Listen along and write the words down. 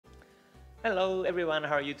Hello everyone,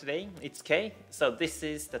 how are you today? It's Kei. So this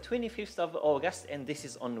is the 25th of August and this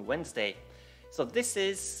is on Wednesday. So this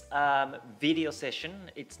is video session.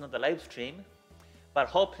 It's not a live stream, but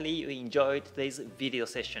hopefully you enjoyed today's video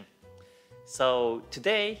session. So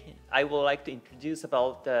today I would like to introduce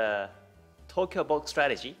about the Tokyo box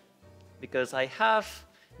strategy because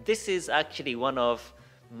this is actually one of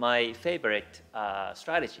my favorite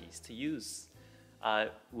strategies to use.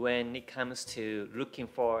 When it comes to looking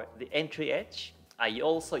for the entry edge, I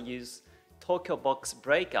also use Tokyo box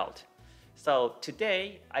breakout. So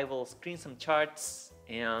today I will screen some charts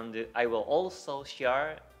and I will also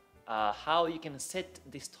share how you can set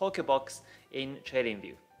this Tokyo box in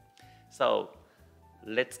TradingView. So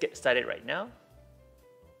let's get started right now.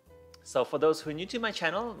 So for those who are new to my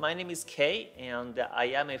channel, my name is Kei and I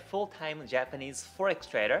am a full-time Japanese Forex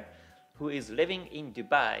trader who is living in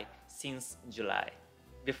Dubai since July.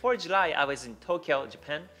 Before July, I was in Tokyo,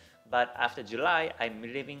 Japan, but after July, I'm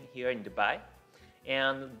living here in Dubai.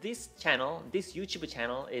 And this YouTube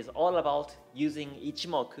channel is all about using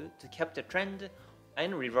Ichimoku to capture trend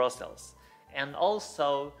and reversals, and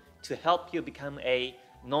also to help you become a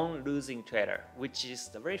non-losing trader, which is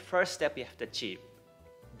the very first step you have to achieve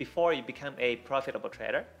before you become a profitable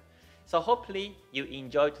trader. So hopefully you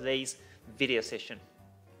enjoyed today's video session.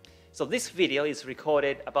 So this video is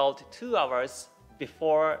recorded about 2 hours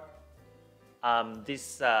before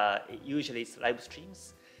usually it's live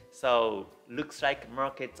streams. So looks like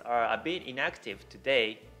markets are a bit inactive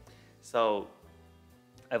today. So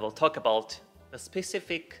I will talk about a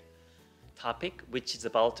specific topic, which is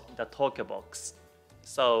about the Tokyo box.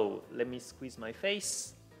 So let me squeeze my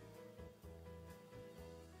face.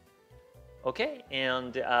 Okay,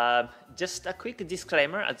 and just a quick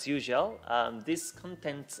disclaimer as usual, this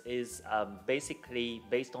content is basically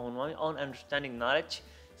based on my own understanding knowledge.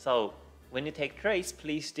 So when you take trades,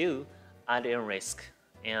 please do add in risk.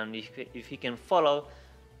 And if you can follow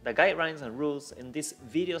the guidelines and rules in this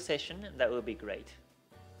video session, that would be great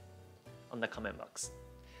on the comment box.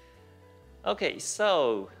 Okay,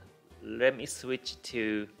 so let me switch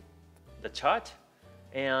to the chart.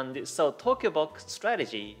 And so Tokyo box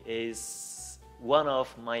strategy is one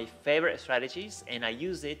of my favorite strategies and I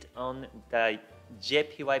use it on the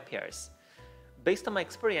JPY pairs. Based on my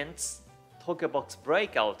experience, Tokyo box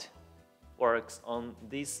breakout works on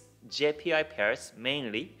these JPY pairs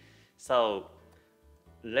mainly. So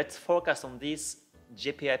let's focus on these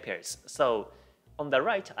JPY pairs. So on the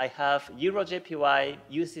right, I have Euro JPY,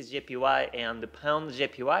 USD JPY, and Pound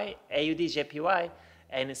JPY, AUD JPY,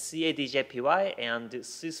 and CAD JPY and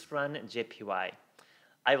Swiss franc JPY.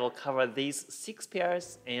 I will cover these 6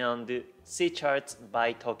 pairs and see charts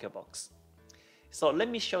by Tokyo box. So let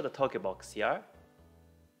me show the Tokyo box here.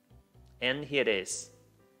 And here it is.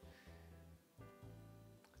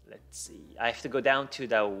 Let's see. I have to go down to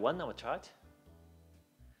the 1-hour chart.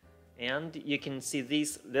 And you can see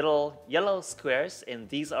these little yellow squares, and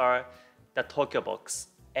these are the Tokyo box.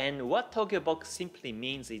 And what Tokyo box simply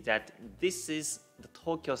means is that this is the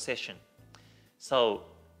Tokyo session. So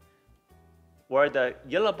where the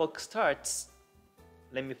yellow box starts,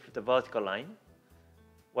 let me put the vertical line.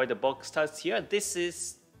 Where the box starts here, this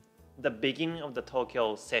is the beginning of the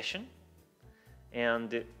Tokyo session.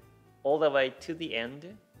 And all the way to the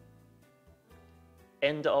end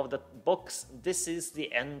of the box, this is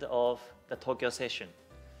the end of the Tokyo session.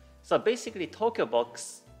 So basically Tokyo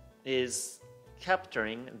box is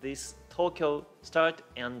capturing this Tokyo start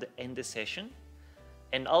and end session,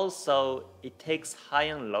 and also it takes high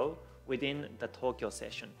and low within the Tokyo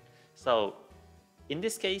session. So in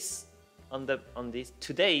this case, on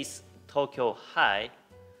today's Tokyo high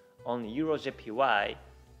on Euro JPY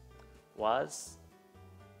was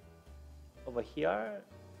over here.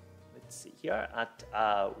 Let's see here at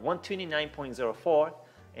 129.04,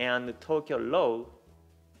 and the Tokyo low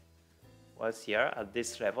was here at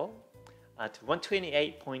this level at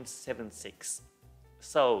 128.76.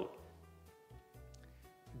 So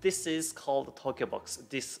this is called the Tokyo box.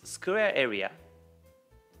 This square area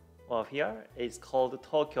of here is called the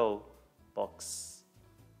Tokyo box,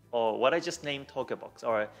 or what I just named Tokyo box,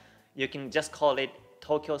 or you can just call it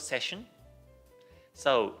Tokyo session.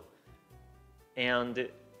 So, and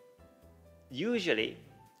usually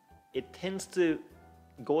it tends to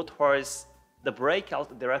go towards the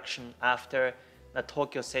breakout direction after the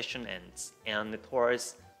Tokyo session ends, and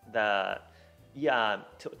towards the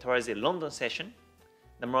London session,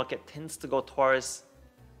 the market tends to go towards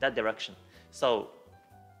that direction. So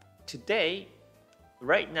today,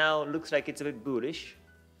 right now, looks like it's a bit bullish.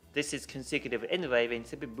 This is consecutive anyway, but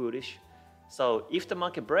it's a bit bullish. So if the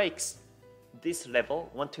market breaks this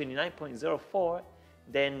level, 129.04,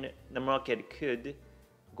 then the market could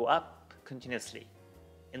go up continuously.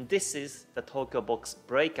 And this is the Tokyo box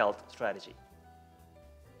breakout strategy.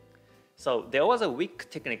 So there was a wick,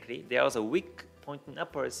 technically, there was a wick pointing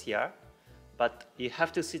upwards here, but you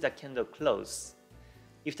have to see the candle close.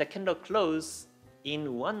 If the candle close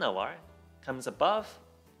in 1 hour comes above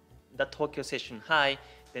the Tokyo session high,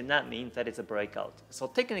 then that means that it's a breakout. So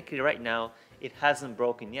technically right now, it hasn't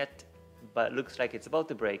broken yet, but looks like it's about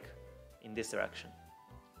to break in this direction,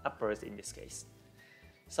 upwards in this case.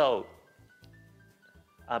 So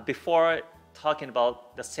before talking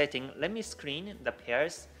about the setting, let me screen the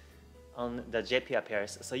pairs on the JPY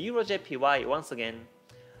pairs. So Euro JPY, once again,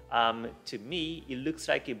 to me, it looks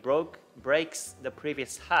like it breaks the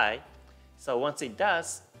previous high. So once it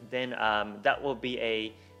does, then that will be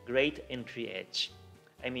a great entry edge.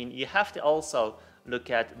 I mean, you have to also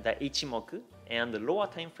look at the Ichimoku and the lower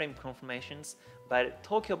time frame confirmations, but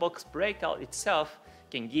Tokyo box breakout itself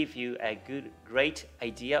can give you a great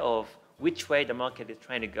idea of which way the market is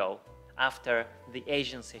trying to go after the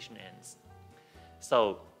Asian session ends.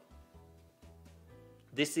 So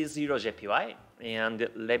this is Euro JPY, and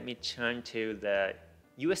let me turn to the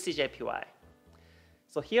USD JPY.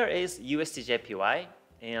 So here is USD JPY,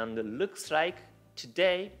 and it looks like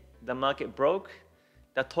today the market broke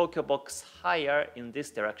the Tokyo box higher in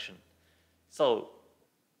this direction. So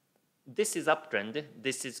this is uptrend,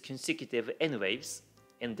 this is consecutive N waves,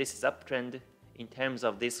 and this is uptrend in terms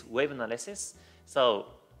of this wave analysis. So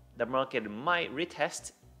the market might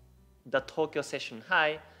retest the Tokyo session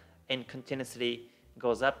high and continuously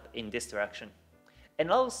goes up in this direction.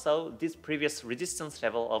 And also this previous resistance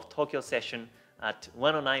level of Tokyo session at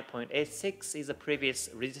 109.86 is a previous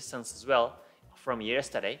resistance as well from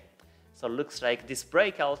yesterday. So it looks like this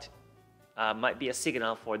breakout might be a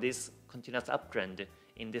signal for this continuous uptrend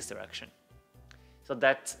in this direction. So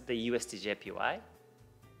that's the USD JPY.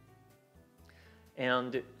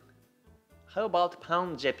 And how about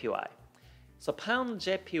Pound JPY? So Pound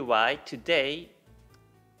JPY today,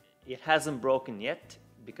 it hasn't broken yet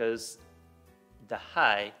because the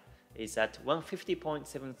high is at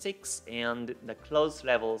 150.76 and the close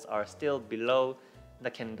levels are still below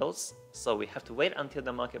the candles. So we have to wait until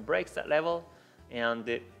the market breaks that level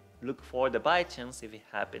and look for the buy chance if it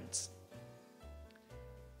happens.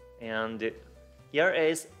 And here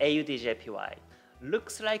is AUD JPY.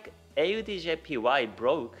 Looks like AUD JPY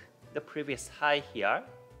broke the previous high here,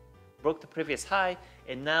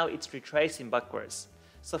 and now it's retracing backwards.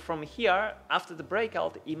 So from here, after the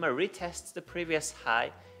breakout, it might retest the previous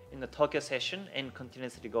high in the Tokyo session and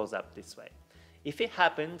continuously goes up this way. If it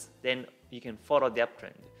happens, then you can follow the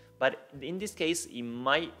uptrend. But in this case, it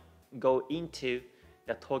might go into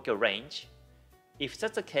the Tokyo range. If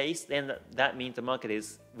that's the case, then that means the market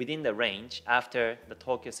is within the range after the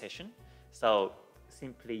Tokyo session. So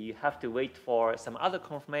simply you have to wait for some other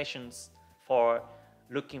confirmations for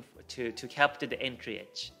looking to capture the entry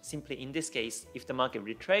edge. Simply in this case, if the market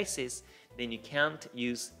retraces, then you can't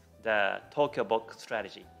use the Tokyo box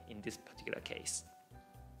strategy in this particular case.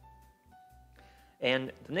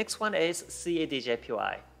 And the next one is CAD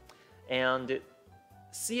JPY. And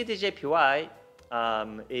CAD JPY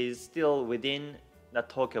is still within the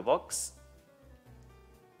Tokyo box.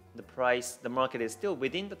 The market is still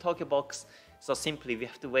within the Tokyo box. So simply we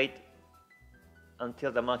have to wait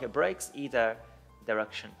until the market breaks either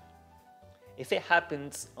direction. If it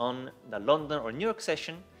happens on the London or New York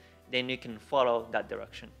session, then you can follow that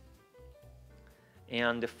direction.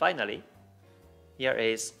 And finally, here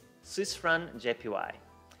is Swiss franc JPY.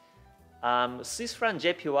 Swiss franc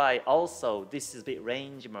JPY also, this is the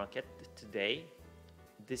range market today.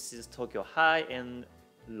 This is Tokyo high and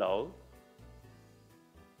low.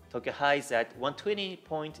 Tokyo high is at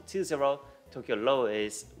 120.20, Tokyo low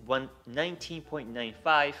is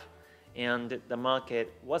 119.95, and the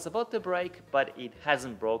market was about to break, but it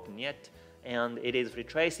hasn't broken yet, and it is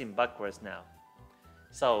retracing backwards now.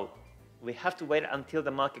 So we have to wait until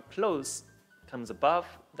the market close comes above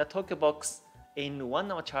the Tokyo box in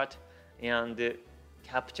 1 hour chart and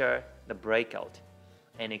capture the breakout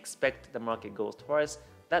and expect the market goes towards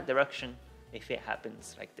that direction if it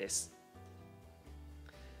happens like this.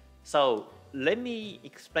 So let me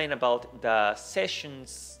explain about the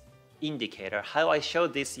sessions indicator, how I show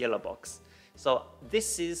this yellow box. So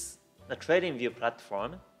this is the TradingView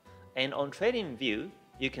platform, and on TradingView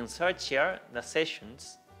you can search here the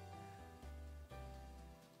sessions.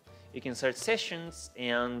 You can search sessions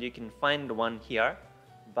and you can find one here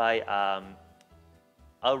by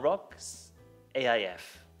Aurochs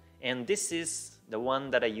AIF, and this is the one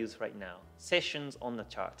that I use right now, sessions on the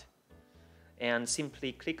chart. And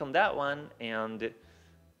simply click on that one and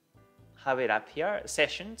have it up here,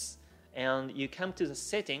 sessions, and you come to the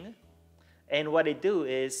setting, and what it do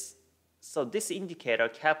is, so this indicator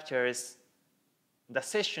captures the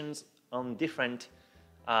sessions on different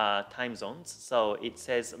time zones. So it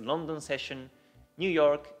says London session, New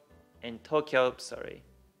York and Tokyo,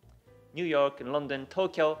 New York, London,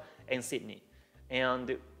 Tokyo, and Sydney.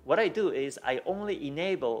 And what I do is I only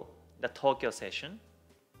enable the Tokyo session.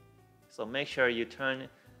 So make sure you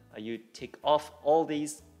you tick off all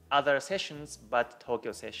these other sessions but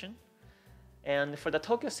Tokyo session. And for the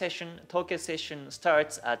Tokyo session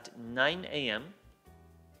starts at 9 a.m.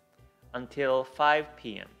 until 5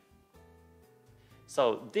 p.m.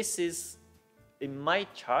 So this is, in my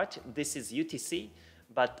chart, this is UTC,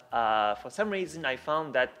 but for some reason I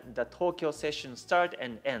found that the Tokyo session start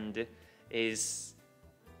and end is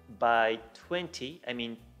by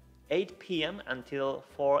 8 p.m. until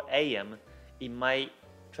 4 a.m. in my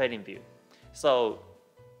trading view. So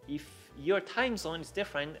if your time zone is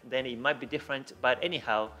different, then it might be different, but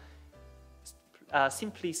anyhow,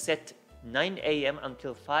 simply set 9 a.m.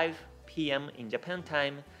 until 5 p.m. in Japan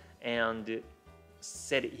time and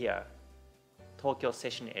set it here, Tokyo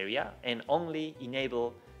session area, and only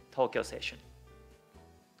enable Tokyo session.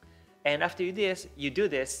 And after you do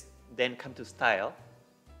this, then come to style,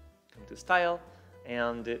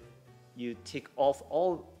 and you tick off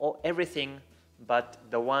everything but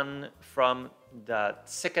the one from the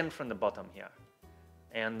second from the bottom here.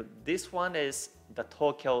 And this one is the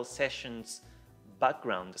Tokyo sessions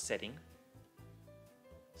background setting.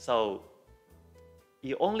 So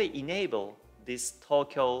you only enable this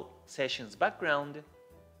Tokyo sessions background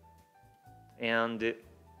and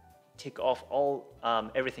tick off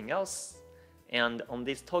everything else. And on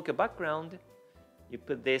this Tokyo background, you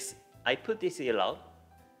put this, I put this yellow,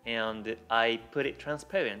 and I put it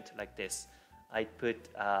transparent like this. I put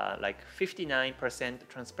like 59%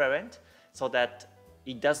 transparent so that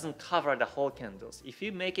it doesn't cover the whole candles. If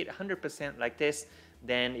you make it 100% like this,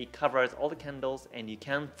 then it covers all the candles and you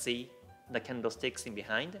can't see the candlesticks in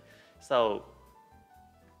behind. So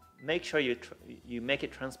make sure you make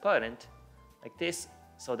it transparent like this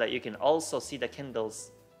so that you can also see the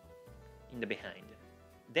candles in the behind.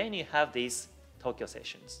 Then you have these Tokyo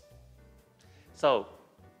sessions. So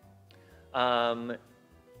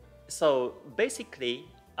basically,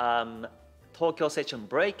 Tokyo session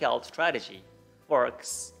breakout strategy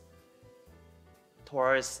works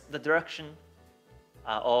towards the direction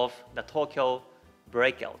of the Tokyo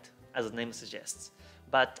breakout, as the name suggests.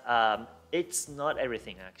 But it's not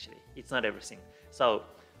everything, actually. It's not everything. So,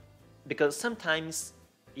 because sometimes,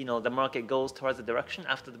 the market goes towards the direction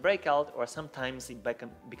after the breakout, or sometimes it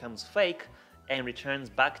becomes fake and returns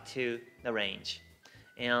back to the range.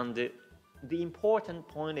 And the important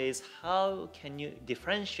point is, how can you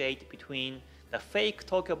differentiate between the fake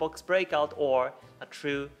Tokyo box breakout or a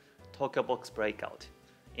true Tokyo box breakout?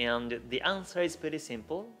 And the answer is pretty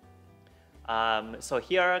simple. So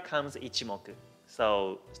here comes Ichimoku.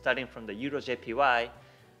 So starting from the Euro JPY,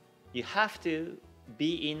 you have to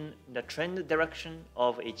be in the trend direction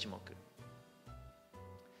of Ichimoku.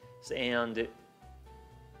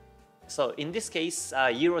 So in this case,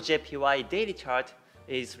 Euro JPY daily chart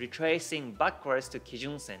is retracing backwards to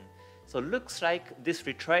Kijun-sen. So it looks like this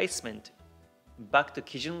retracement back to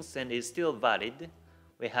Kijun-sen is still valid.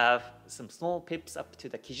 We have some small pips up to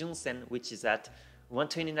the Kijun-sen, which is at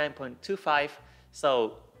 129.25.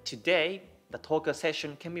 So today, the Tokyo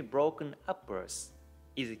session can be broken upwards,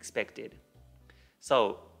 is expected.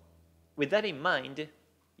 So with that in mind,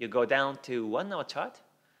 you go down to 1 hour chart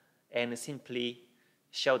and simply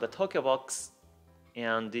show the Tokyo box,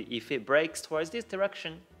 and if it breaks towards this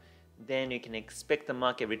direction, then you can expect the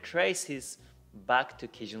market retraces back to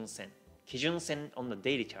Kijun-sen. Kijun-sen on the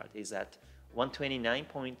daily chart is at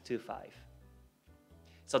 129.25.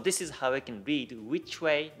 So this is how I can read which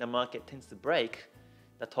way the market tends to break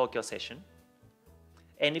the Tokyo session.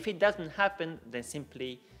 And if it doesn't happen, then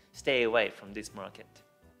simply stay away from this market.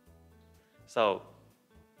 So,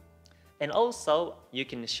 and also you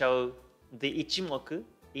can show the Ichimoku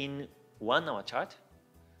in 1 hour chart.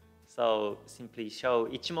 So simply show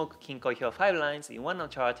Ichimoku Kinko Hyo 5 lines in 1 hour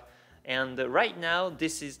chart. And right now,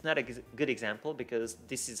 this is not a good example because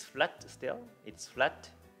this is flat still. It's flat.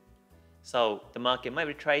 So the market might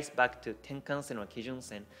retrace back to Tenkan-sen or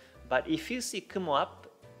Kijun-sen. But if you see Kumo up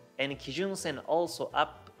and Kijun-sen also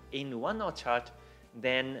up in 1 hour chart,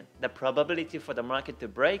 then the probability for the market to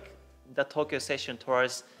break the Tokyo session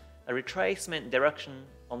towards a retracement direction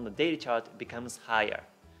on the daily chart becomes higher.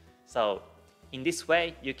 So in this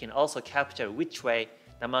way, you can also capture which way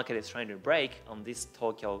the market is trying to break on this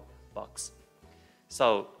Tokyo box.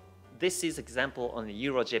 So this is example on the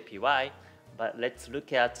Euro JPY, but let's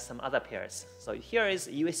look at some other pairs. So here is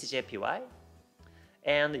USD JPY,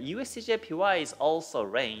 and USD JPY is also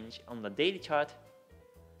range on the daily chart.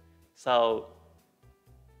 So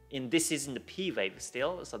this is in the P wave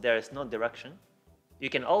still, so there is no direction. You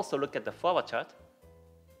can also look at the forward chart.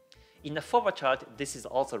 In the forward chart, this is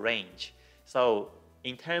also range. So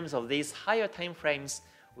in terms of these higher time frames,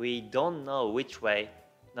 we don't know which way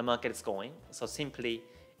the market is going. So simply,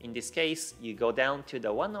 in this case, you go down to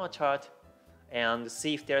the 1 hour chart and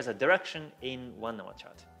see if there's a direction in 1 hour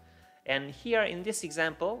chart. And here in this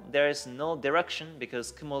example, there is no direction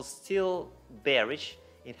because Kumo is still bearish.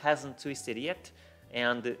 It hasn't twisted yet.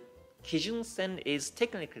 And Kijun Sen is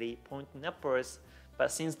technically pointing upwards, but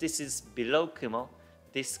since this is below Kumo,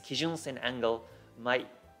 this Kijun Sen angle might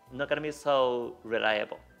not gonna be so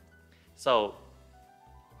reliable. So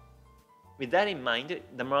with that in mind,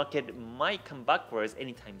 the market might come backwards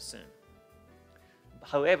anytime soon.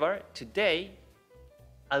 However, today,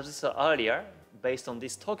 as we saw earlier, based on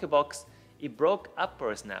this Tokyo box, it broke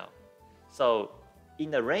upwards now. So in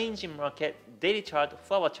the ranging market, daily chart,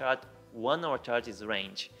 forward chart, 1 hour chart is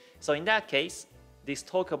range. So in that case, this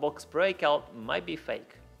Tokyo box breakout might be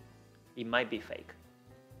fake. It might be fake.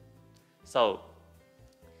 So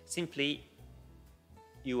simply,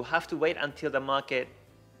 you have to wait until the market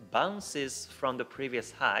bounces from the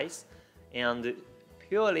previous highs, and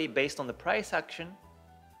purely based on the price action,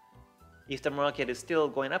 if the market is still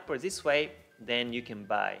going upwards this way, then you can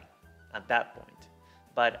buy at that point.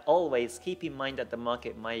 But always keep in mind that the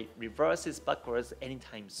market might reverse backwards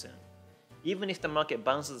anytime soon. Even if the market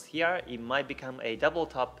bounces here, it might become a double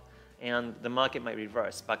top and the market might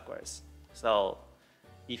reverse backwards. So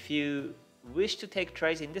if you wish to take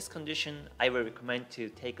trades in this condition, I will recommend to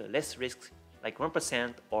take less risk, like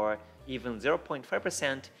 1% or even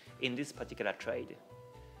 0.5% in this particular trade.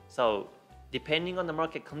 So depending on the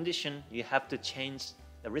market condition, you have to change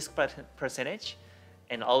the risk percentage,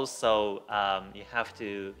 and also you have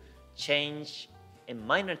to change and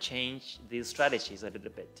minor change these strategies a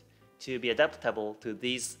little bit to be adaptable to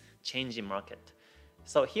this changing market.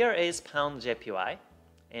 So here is pound JPY,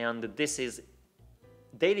 and this is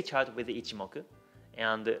daily chart with the Ichimoku,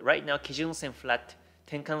 and right now Kijun Sen flat,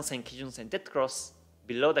 Tenkan Sen, Kijun Sen dead cross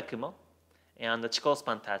below the Kumo, and the Chikou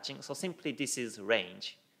span touching. So simply this is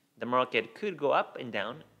range. The market could go up and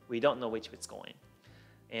down. We don't know which way it's going.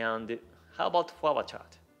 And how about forward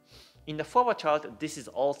chart? In the forward chart, this is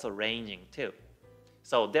also ranging too.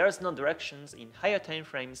 So there's no directions in higher time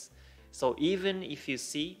frames. So even if you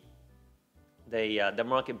see the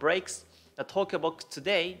market breaks, the Tokyo box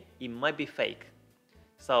today, it might be fake.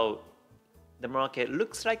 So the market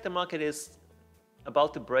looks like the market is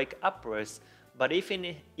about to break upwards, but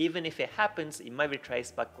even if it happens, it might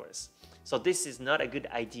retrace backwards. So this is not a good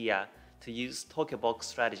idea to use Tokyo box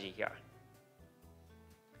strategy here.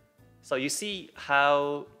 So you see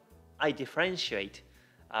how I differentiate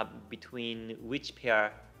between which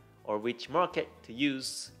pair or which market to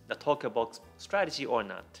use the Tokyo box strategy or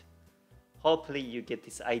not. Hopefully you get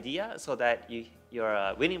this idea so that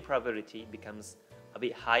your winning probability becomes a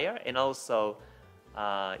bit higher, and also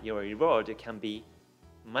your reward can be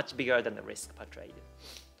much bigger than the risk per trade.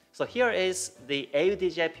 So here is the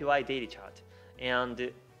AUD-JPY daily chart,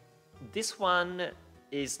 and this one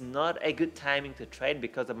is not a good timing to trade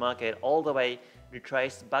because the market all the way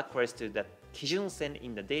retraced backwards to the Kijun Sen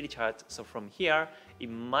in the daily chart. So from here, it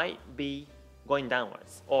might be going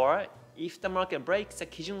downwards, or if the market breaks the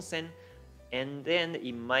Kijun Sen, and then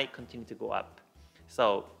it might continue to go up.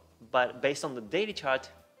 So, but based on the daily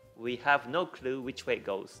chart, we have no clue which way it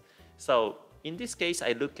goes. So in this case,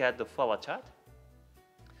 I look at the forward chart.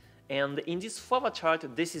 And in this forward chart,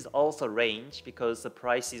 this is also range because the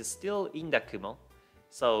price is still in the Kumo.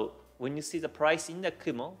 So when you see the price in the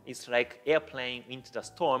Kumo, it's like airplane into the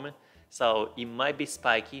storm. So it might be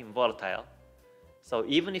spiky and volatile. So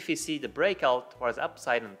even if you see the breakout towards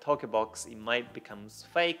upside on the Tokyo box, it might become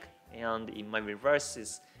fake and it might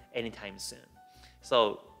reverse anytime soon.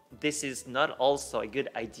 So this is not also a good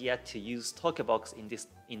idea to use Tokyo box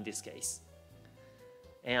in this case.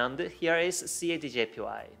 And here is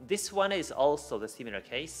CAD-JPY. This one is also the similar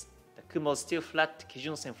case. The Kumo is still flat,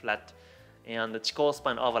 Kijun Sen flat, and the Chikou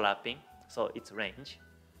span overlapping, so it's range.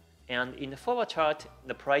 And in the forward chart,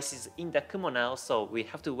 the price is in the Kumo now, so we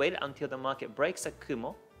have to wait until the market breaks the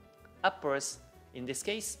Kumo upwards in this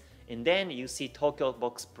case, and then you see Tokyo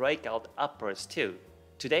box breakout upwards too,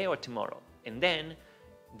 today or tomorrow. And then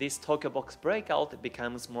this Tokyo box breakout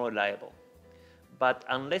becomes more reliable. But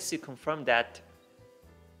unless you confirm that,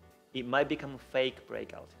 it might become a fake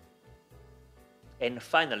breakout. And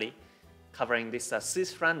finally, covering this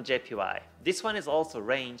Swiss franc JPY. This one is also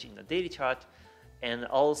range in the daily chart, and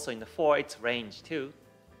also in the 4 it's range too.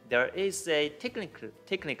 There is a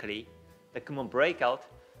technically the Kumo breakout,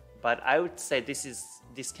 but I would say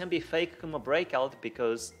this can be fake Kumo breakout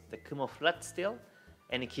because the Kumo flat still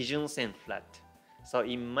and Kijun Sen flat. So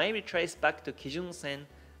it may retrace back to Kijun Sen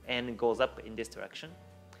and goes up in this direction,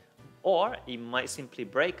 or it might simply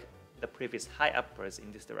break the previous high upwards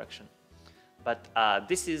in this direction. But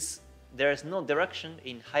there is no direction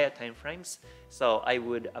in higher time frames, so I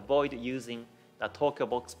would avoid using the Tokyo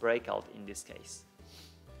box breakout in this case.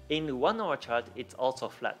 In 1 hour chart, it's also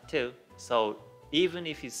flat too, so even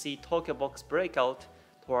if you see Tokyo box breakout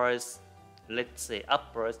towards, let's say,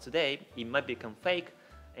 upwards today, it might become fake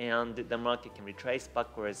and the market can retrace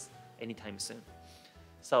backwards anytime soon.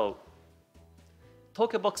 So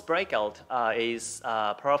Tokyo box breakout is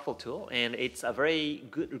a powerful tool, and it's a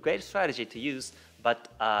great strategy to use, but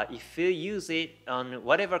if you use it on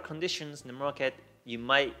whatever conditions in the market, you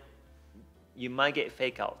might get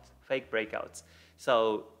fake breakouts.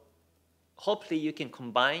 So hopefully you can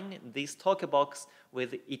combine this Tokyo box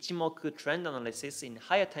with Ichimoku trend analysis in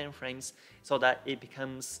higher time frames so that it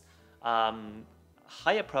becomes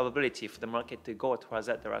higher probability for the market to go towards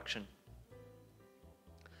that direction.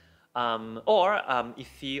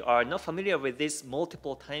 If you are not familiar with these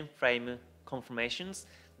multiple time frame confirmations,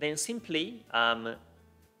 then simply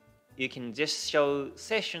you can just show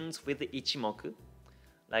sessions with the Ichimoku,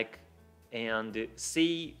 and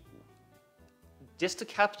see, just to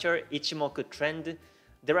capture Ichimoku trend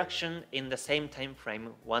direction in the same time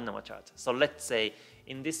frame 1 hour chart. So let's say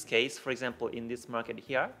in this case, for example, in this market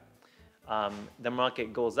here, the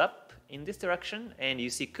market goes up in this direction, and you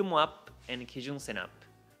see Kumo up and Kijun Sen up,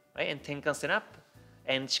 right? And Tenkan Sen up,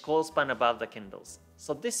 and Chikou span above the candles.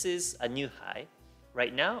 So this is a new high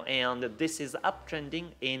right now, and this is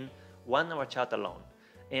uptrending in 1 hour chart alone.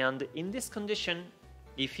 And in this condition,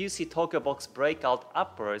 if you see Tokyo box breakout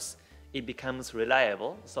upwards, it becomes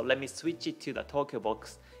reliable. So let me switch it to the Tokyo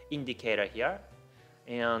box indicator here,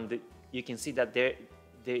 and you can see that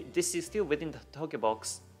this is still within the Tokyo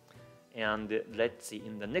box. And let's see,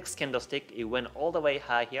 in the next candlestick, it went all the way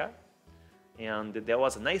high here, and there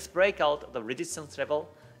was a nice breakout of the resistance level,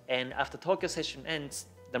 and after Tokyo session ends,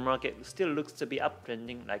 the market still looks to be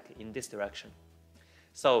uptrending like in this direction.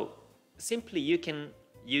 So simply you can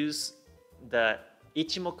use the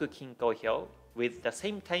Ichimoku Kinko Hyo with the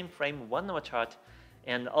same time frame 1 hour chart,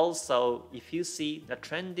 and also if you see the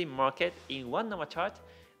trending market in 1 hour chart,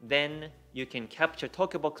 then you can capture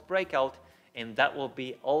Tokyo box breakout, and that will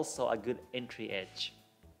be also a good entry edge.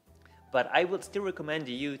 But I would still recommend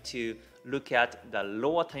you to look at the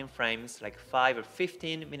lower time frames, like 5 or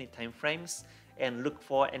 15 minute time frames, and look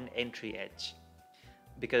for an entry edge.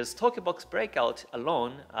 Because Tokyo box breakout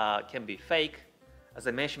alone can be fake. As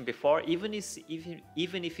I mentioned before, even if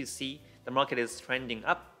you see the market is trending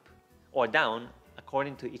up or down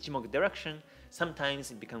according to Ichimoku direction,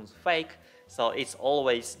 sometimes it becomes fake. So it's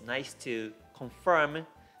always nice to confirm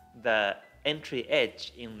the entry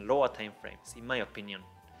edge in lower time frames, in my opinion.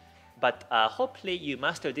 But hopefully you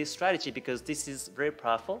master this strategy, because this is very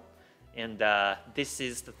powerful, and this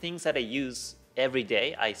is the things that I use every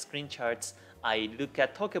day. I screen charts, I look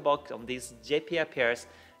at Tokyo box on these JPY pairs,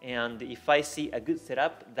 and if I see a good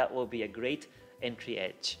setup, that will be a great entry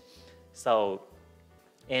edge. So,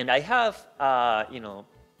 and I have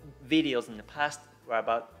videos in the past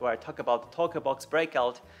where I talk about the Tokyo box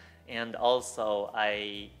breakout, and also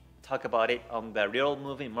I talk about it on the real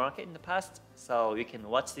moving market in the past. So you can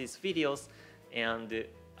watch these videos and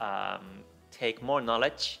take more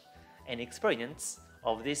knowledge and experience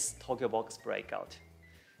of this Tokyo box breakout.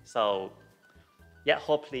 So yeah,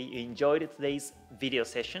 hopefully you enjoyed today's video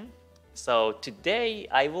session. So today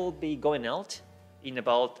I will be going out in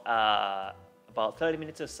about 30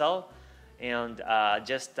 minutes or so, and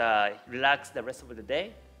just relax the rest of the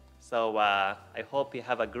day. So I hope you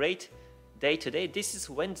have a great day today. This is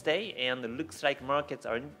Wednesday, and it looks like markets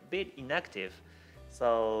are a bit inactive.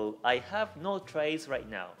 So I have no trades right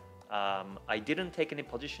now. I didn't take any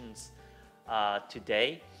positions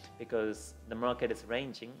today because the market is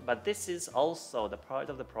ranging, but this is also the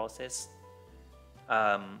part of the process.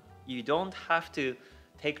 You don't have to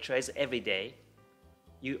take trades every day.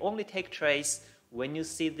 You only take trades when you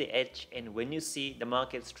see the edge and when you see the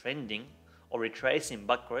markets trending or retracing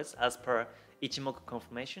backwards as per Ichimoku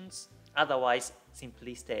confirmations. Otherwise,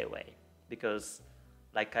 simply stay away, because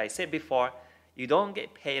like I said before, you don't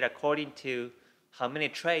get paid according to how many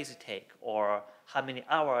trades you take or how many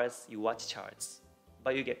hours you watch charts,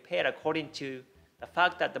 but you get paid according to the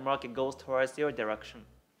fact that the market goes towards your direction.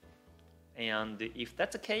 And if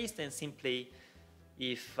that's the case, then simply,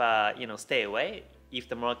 if stay away. If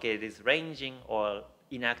the market is ranging or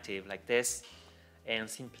inactive like this, and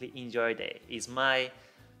simply enjoy the day is my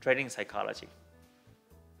trading psychology.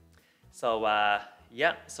 So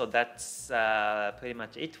yeah, so that's pretty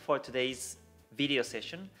much it for today's video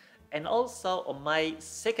session. And also on my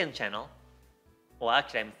second channel, or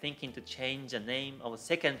actually I'm thinking to change the name of the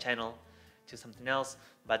second channel to something else,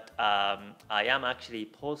 but I am actually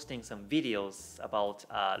posting some videos about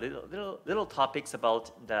little topics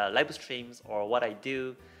about the live streams or what I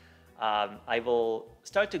do. I will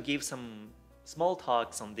start to give some small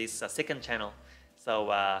talks on this second channel.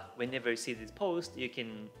 So whenever you see this post, you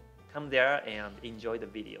can come there and enjoy the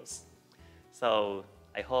videos. So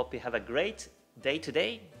I hope you have a great day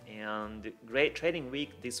today and great trading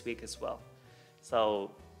week this week as well.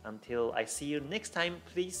 So until I see you next time,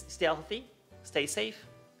 please stay healthy, stay safe,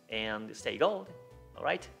 and stay gold. All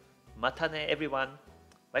right? Mata ne, everyone.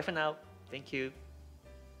 Bye for now. Thank you.